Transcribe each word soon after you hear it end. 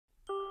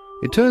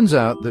It turns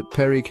out that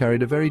Perry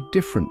carried a very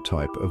different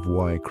type of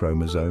Y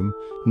chromosome,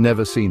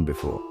 never seen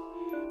before.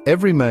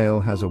 Every male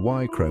has a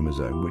Y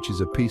chromosome, which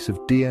is a piece of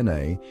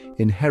DNA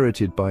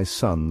inherited by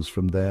sons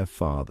from their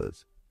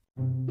fathers.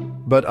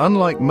 But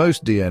unlike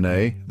most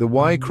DNA, the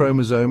Y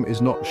chromosome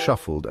is not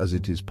shuffled as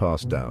it is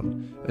passed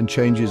down, and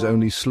changes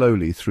only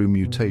slowly through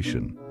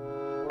mutation.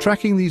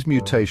 Tracking these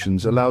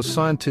mutations allows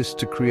scientists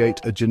to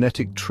create a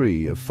genetic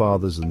tree of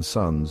fathers and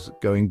sons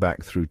going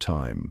back through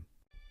time.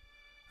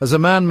 As a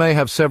man may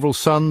have several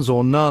sons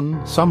or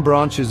none, some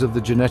branches of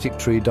the genetic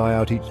tree die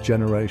out each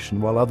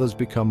generation, while others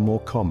become more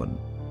common.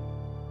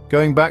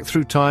 Going back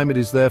through time, it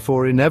is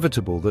therefore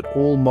inevitable that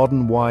all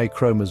modern Y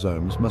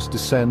chromosomes must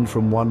descend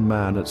from one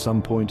man at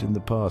some point in the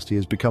past. He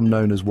has become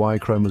known as Y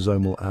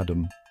chromosomal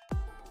Adam.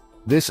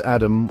 This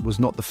Adam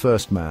was not the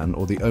first man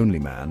or the only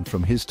man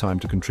from his time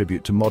to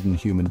contribute to modern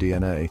human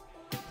DNA.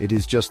 It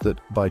is just that,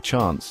 by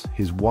chance,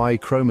 his Y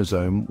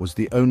chromosome was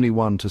the only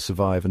one to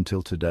survive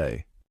until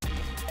today.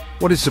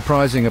 What is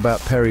surprising about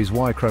Perry's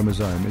Y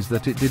chromosome is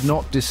that it did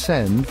not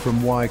descend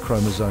from Y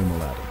chromosomal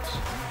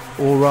Adams,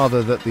 or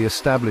rather that the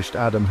established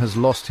Adam has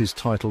lost his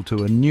title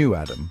to a new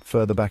Adam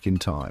further back in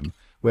time,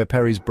 where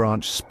Perry's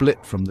branch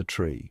split from the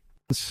tree.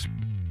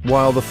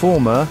 While the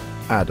former,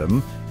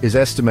 Adam, is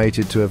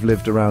estimated to have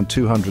lived around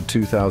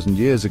 202,000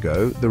 years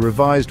ago, the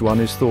revised one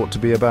is thought to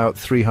be about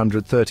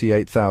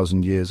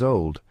 338,000 years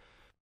old.